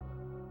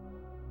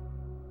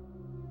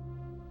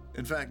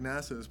In fact,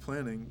 NASA is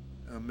planning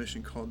a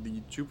mission called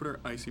the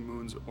Jupiter Icy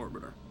Moons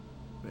Orbiter,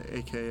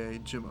 aka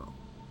JIMO.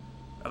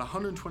 At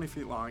 120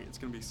 feet long, it's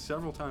going to be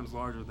several times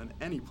larger than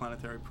any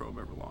planetary probe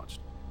ever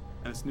launched,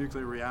 and its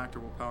nuclear reactor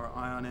will power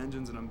ion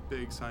engines and a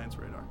big science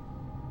radar.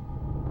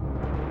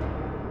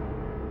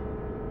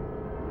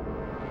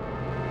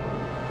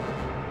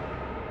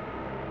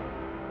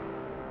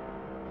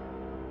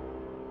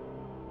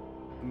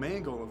 The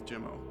main goal of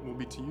JIMO will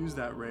be to use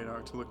that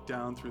radar to look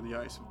down through the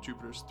ice of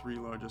Jupiter's 3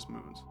 largest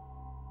moons.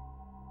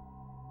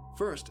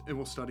 First, it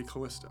will study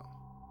Callisto,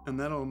 and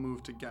then it'll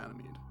move to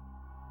Ganymede.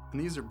 And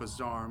these are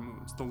bizarre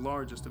moons, the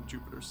largest of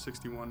Jupiter's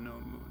 61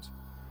 known moons.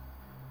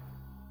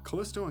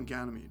 Callisto and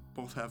Ganymede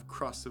both have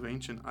crusts of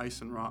ancient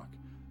ice and rock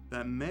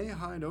that may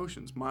hide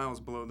oceans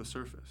miles below the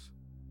surface.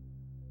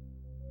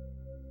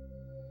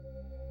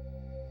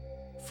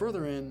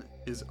 Further in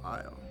is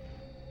Io,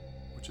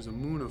 which is a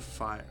moon of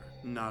fire,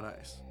 not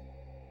ice.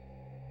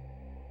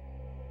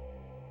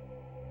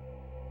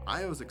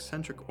 Io's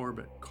eccentric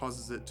orbit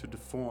causes it to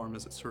deform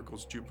as it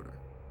circles Jupiter.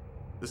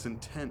 This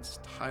intense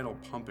tidal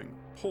pumping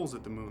pulls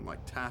at the moon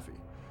like taffy,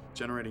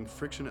 generating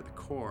friction at the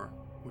core,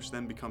 which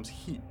then becomes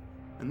heat,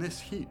 and this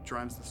heat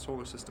drives the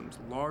solar system's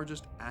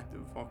largest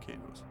active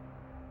volcanoes.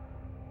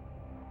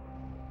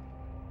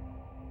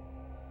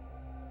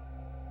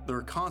 There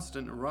are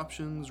constant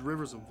eruptions,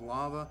 rivers of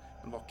lava,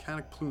 and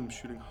volcanic plumes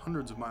shooting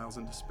hundreds of miles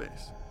into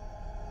space.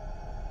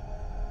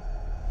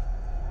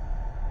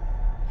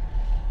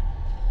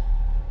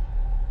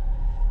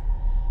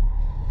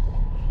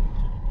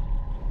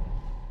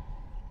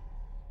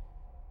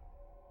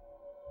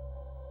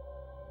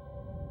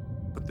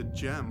 But the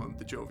gem of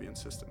the Jovian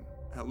system,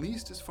 at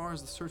least as far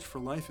as the search for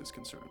life is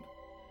concerned,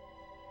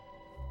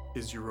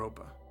 is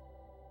Europa.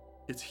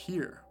 It's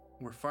here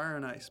where fire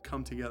and ice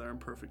come together in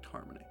perfect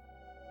harmony.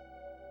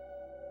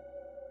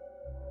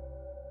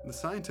 The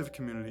scientific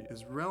community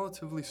is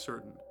relatively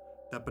certain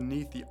that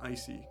beneath the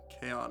icy,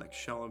 chaotic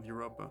shell of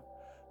Europa,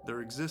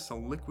 there exists a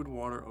liquid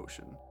water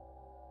ocean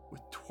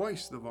with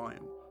twice the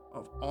volume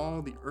of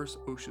all the Earth's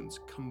oceans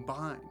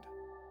combined.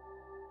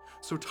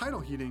 So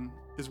tidal heating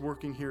is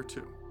working here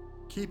too,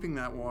 keeping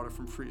that water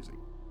from freezing,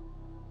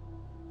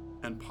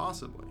 and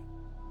possibly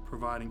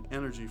providing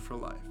energy for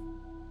life,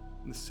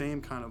 the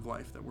same kind of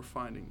life that we're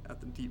finding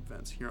at the deep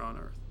vents here on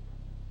Earth.